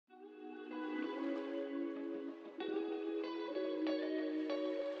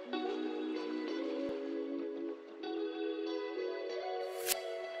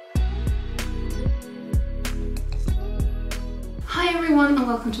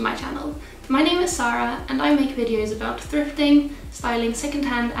welcome to my channel. My name is Sarah and I make videos about thrifting, styling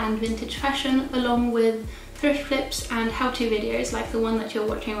secondhand and vintage fashion, along with thrift flips and how-to videos like the one that you're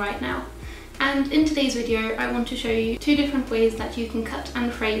watching right now. And in today's video I want to show you two different ways that you can cut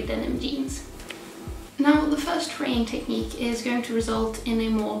and fray denim jeans. Now the first fraying technique is going to result in a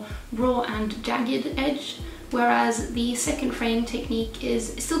more raw and jagged edge, whereas the second fraying technique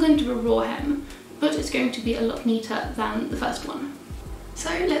is still going to be a raw hem, but it's going to be a lot neater than the first one. So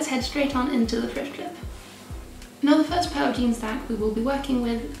let's head straight on into the thrift flip. Now the first pair of jeans that we will be working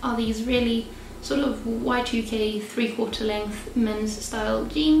with are these really sort of Y2K 3/4 length men's style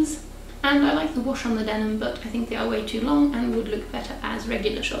jeans. And I like the wash on the denim, but I think they are way too long and would look better as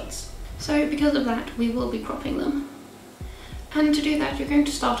regular shorts. So because of that, we will be cropping them. And to do that, you're going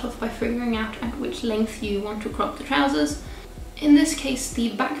to start off by figuring out at which length you want to crop the trousers. In this case, the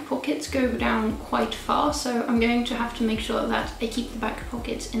back pockets go down quite far, so I'm going to have to make sure that I keep the back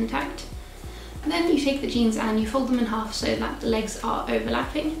pockets intact. Then you take the jeans and you fold them in half so that the legs are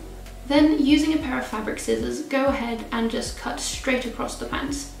overlapping. Then, using a pair of fabric scissors, go ahead and just cut straight across the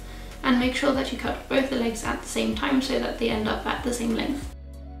pants. And make sure that you cut both the legs at the same time so that they end up at the same length.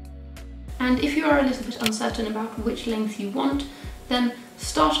 And if you are a little bit uncertain about which length you want, then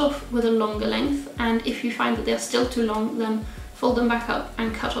start off with a longer length, and if you find that they're still too long, then fold them back up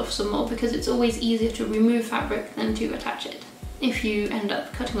and cut off some more, because it's always easier to remove fabric than to attach it if you end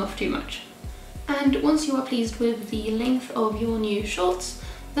up cutting off too much. And once you are pleased with the length of your new shorts,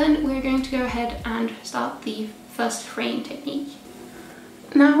 then we're going to go ahead and start the first fraying technique.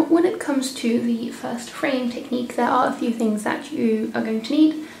 Now, when it comes to the first fraying technique, there are a few things that you are going to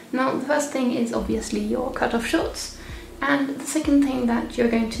need. Now, the first thing is obviously your cut-off shorts, and the second thing that you're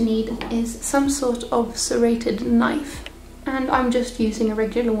going to need is some sort of serrated knife. And I'm just using a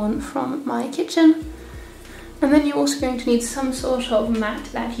regular one from my kitchen. And then you're also going to need some sort of mat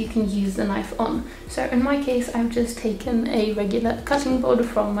that you can use the knife on. So in my case, I've just taken a regular cutting board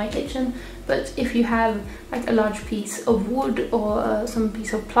from my kitchen, but if you have like a large piece of wood or some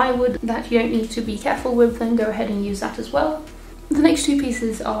piece of plywood that you don't need to be careful with, then go ahead and use that as well. The next two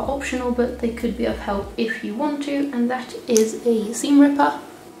pieces are optional, but they could be of help if you want to, and that is a seam ripper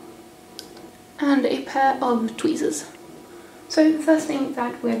and a pair of tweezers. So the first thing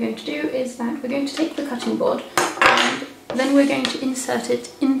that we're going to do is that we're going to take the cutting board and then we're going to insert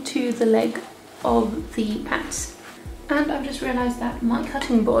it into the leg of the pants. And I've just realised that my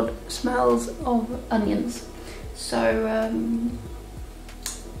cutting board smells of onions. So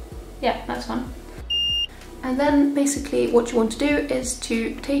yeah, that's fun. And then basically what you want to do is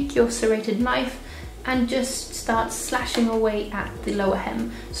to take your serrated knife and just start slashing away at the lower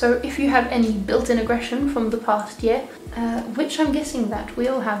hem. So if you have any built-in aggression from the past year, which I'm guessing that we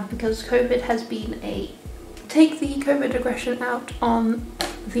all have because COVID has been take the COVID aggression out on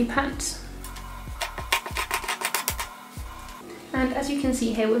the pants. And as you can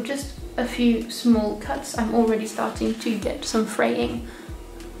see here, with just a few small cuts, I'm already starting to get some fraying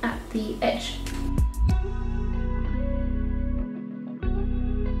at the edge.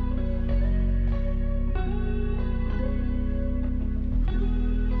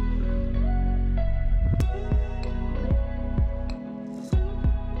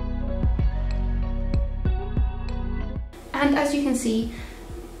 And as you can see,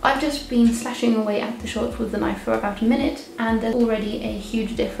 I've just been slashing away at the shorts with the knife for about a minute, and there's already a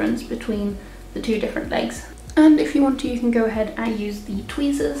huge difference between the two different legs. And if you want to, you can go ahead and use the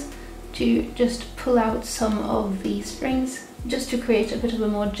tweezers to just pull out some of the strings, just to create a bit of a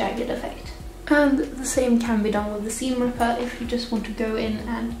more jagged effect. And the same can be done with the seam ripper if you just want to go in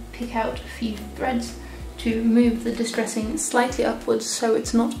and pick out a few threads to move the distressing slightly upwards so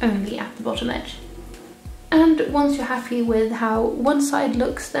it's not only at the bottom edge. And once you're happy with how one side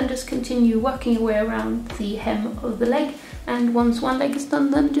looks, then just continue working your way around the hem of the leg, and once one leg is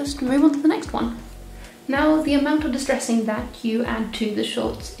done, then just move on to the next one. Now, the amount of distressing that you add to the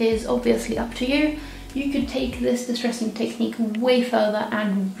shorts is obviously up to you. You could take this distressing technique way further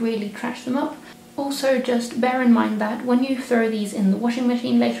and really trash them up. Also, just bear in mind that when you throw these in the washing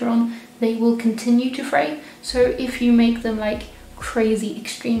machine later on, they will continue to fray, so if you make them like crazy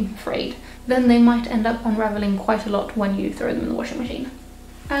extreme frayed, then they might end up unraveling quite a lot when you throw them in the washing machine.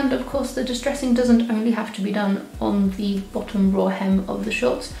 And of course, the distressing doesn't only have to be done on the bottom raw hem of the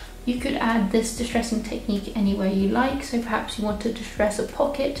shorts. You could add this distressing technique anywhere you like, so perhaps you want to distress a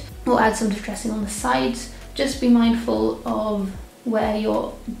pocket or add some distressing on the sides. Just be mindful of where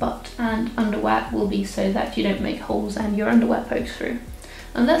your butt and underwear will be so that you don't make holes and your underwear pokes through.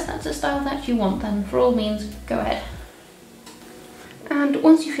 Unless that's a style that you want, then for all means, go ahead. And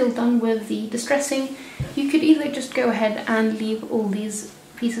once you feel done with the distressing, you could either just go ahead and leave all these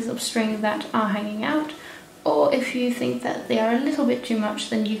pieces of string that are hanging out, or if you think that they are a little bit too much,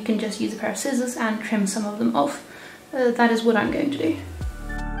 then you can just use a pair of scissors and trim some of them off. That is what I'm going to do.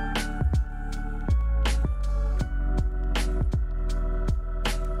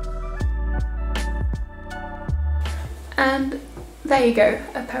 And there you go,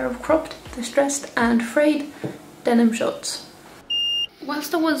 a pair of cropped, distressed and frayed denim shorts.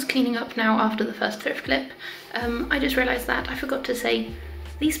 Whilst I was cleaning up now after the first thrift clip, I just realised that I forgot to say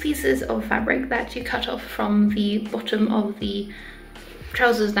these pieces of fabric that you cut off from the bottom of the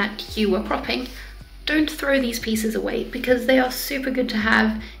trousers that you were cropping, don't throw these pieces away, because they are super good to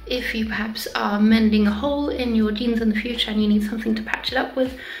have if you perhaps are mending a hole in your jeans in the future and you need something to patch it up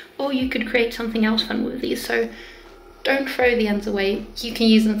with, or you could create something else fun with these. So don't throw the ends away, you can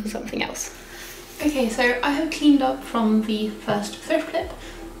use them for something else. Okay, so I have cleaned up from the first thrift clip,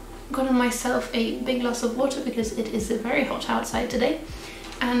 gotten myself a big glass of water because it is very hot outside today,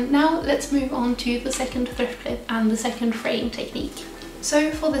 and now let's move on to the second thrift clip and the second fraying technique.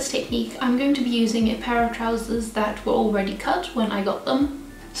 So for this technique I'm going to be using a pair of trousers that were already cut when I got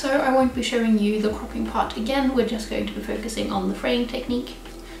them, so I won't be showing you the cropping part again, we're just going to be focusing on the fraying technique.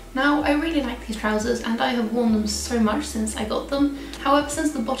 Now, I really like these trousers and I have worn them so much since I got them. However,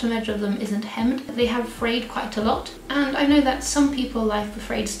 since the bottom edge of them isn't hemmed, they have frayed quite a lot. And I know that some people like the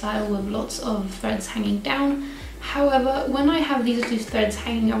frayed style with lots of threads hanging down. However, when I have these loose threads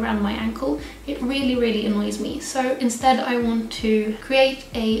hanging around my ankle, it really annoys me. So instead I want to create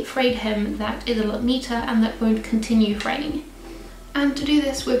a frayed hem that is a lot neater and that won't continue fraying. And to do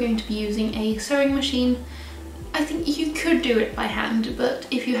this we're going to be using a sewing machine. I think you could do it by hand, but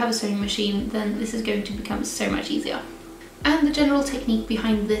if you have a sewing machine then this is going to become so much easier. And the general technique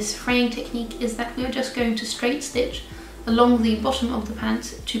behind this fraying technique is that we are just going to straight stitch along the bottom of the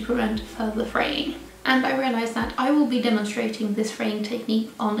pants to prevent further fraying. And I realised that I will be demonstrating this fraying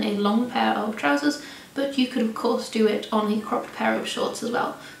technique on a long pair of trousers, but you could of course do it on a cropped pair of shorts as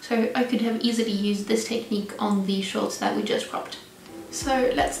well. So I could have easily used this technique on the shorts that we just cropped.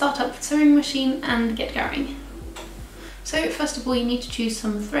 So let's start up the sewing machine and get going. So first of all you need to choose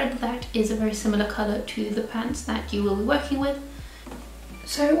some thread that is a very similar colour to the pants that you will be working with.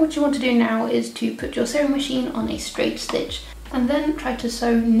 So what you want to do now is to put your sewing machine on a straight stitch and then try to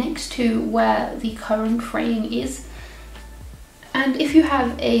sew next to where the current fraying is. And if you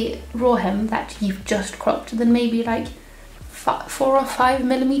have a raw hem that you've just cropped, then maybe like 4 or 5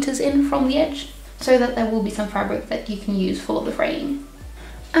 millimeters in from the edge, so that there will be some fabric that you can use for the fraying.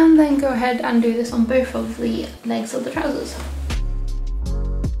 And then go ahead and do this on both of the legs of the trousers.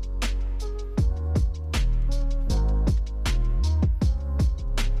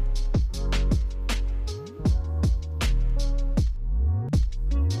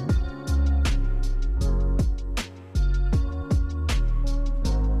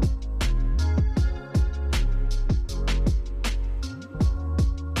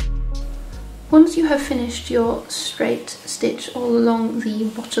 Once you have finished your straight stitch all along the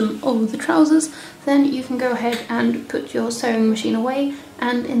bottom of the trousers, then you can go ahead and put your sewing machine away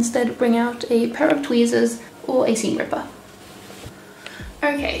and instead bring out a pair of tweezers or a seam ripper.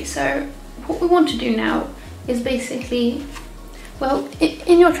 Okay, so what we want to do now is basically, well,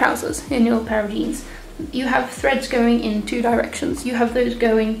 in your trousers, in your pair of jeans, you have threads going in 2 directions. You have those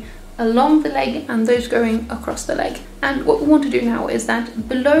going along the leg and those going across the leg. And what we want to do now is that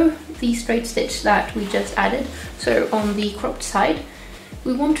below the straight stitch that we just added, so on the cropped side,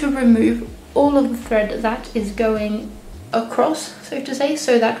 we want to remove all of the thread that is going across, so to say,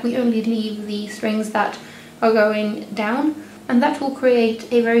 so that we only leave the strings that are going down, and that will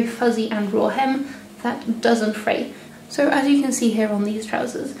create a very fuzzy and raw hem that doesn't fray. So as you can see here on these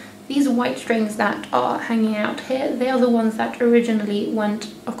trousers, these white strings that are hanging out here, they are the ones that originally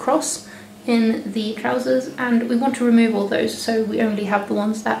went across in the trousers, and we want to remove all those so we only have the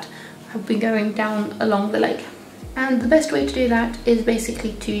ones that have been going down along the leg. And the best way to do that is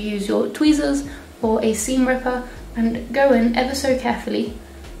basically to use your tweezers or a seam ripper and go in ever so carefully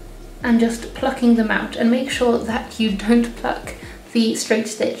and just plucking them out, and make sure that you don't pluck the straight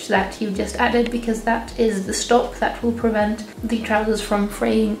stitch that you just added, because that is the stop that will prevent the trousers from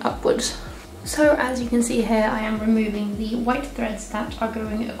fraying upwards. So as you can see here, I am removing the white threads that are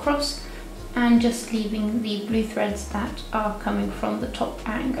going across and just leaving the blue threads that are coming from the top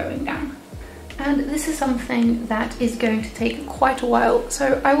and going down. And this is something that is going to take quite a while,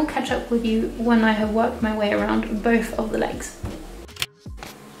 so I will catch up with you when I have worked my way around both of the legs.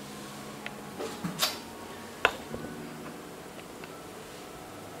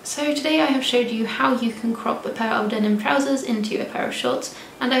 So today I have showed you how you can crop a pair of denim trousers into a pair of shorts,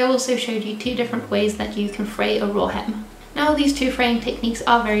 and I also showed you 2 different ways that you can fray a raw hem. Now Now these two fraying techniques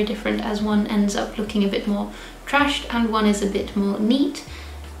are very different, as one ends up looking a bit more trashed and one is a bit more neat.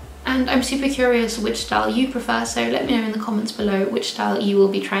 And I'm super curious which style you prefer, so let me know in the comments below which style you will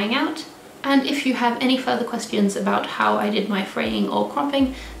be trying out. And if you have any further questions about how I did my fraying or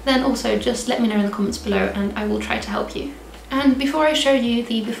cropping, then also just let me know in the comments below and I will try to help you. And before I show you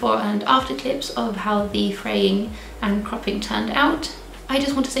the before and after clips of how the fraying and cropping turned out, I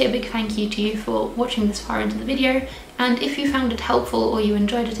just want to say a big thank you to you for watching this far into the video, and if you found it helpful or you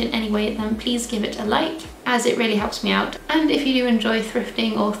enjoyed it in any way, then please give it a like, as it really helps me out. And if you do enjoy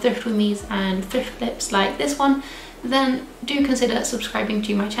thrifting or thrift with me's and thrift flips like this one, then do consider subscribing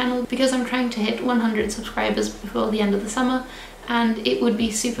to my channel, because I'm trying to hit 100 subscribers before the end of the summer, and it would be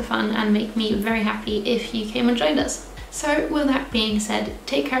super fun and make me very happy if you came and joined us. So with that being said,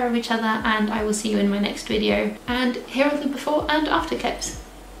 take care of each other and I will see you in my next video. And here are the before and after clips.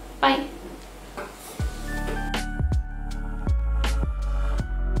 Bye!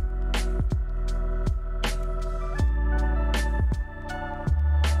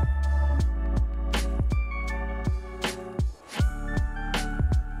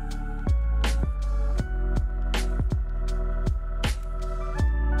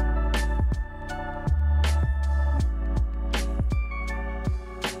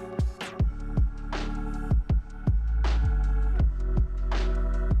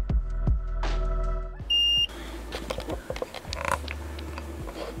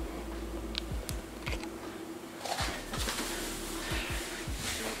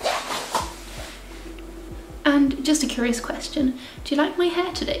 And just a curious question, do you like my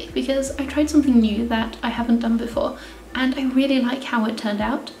hair today? Because I tried something new that I haven't done before and I really like how it turned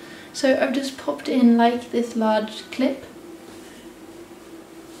out. So I've just popped in like this large clip.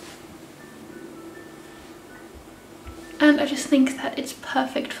 And I just think that it's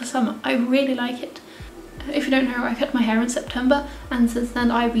perfect for summer. I really like it. If you don't know, I cut my hair in September, and since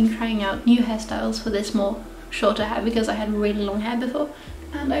then I've been trying out new hairstyles for this more shorter hair because I had really long hair before,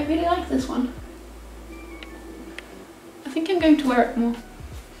 and I really like this one. I think I'm going to wear it more.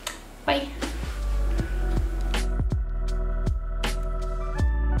 Bye!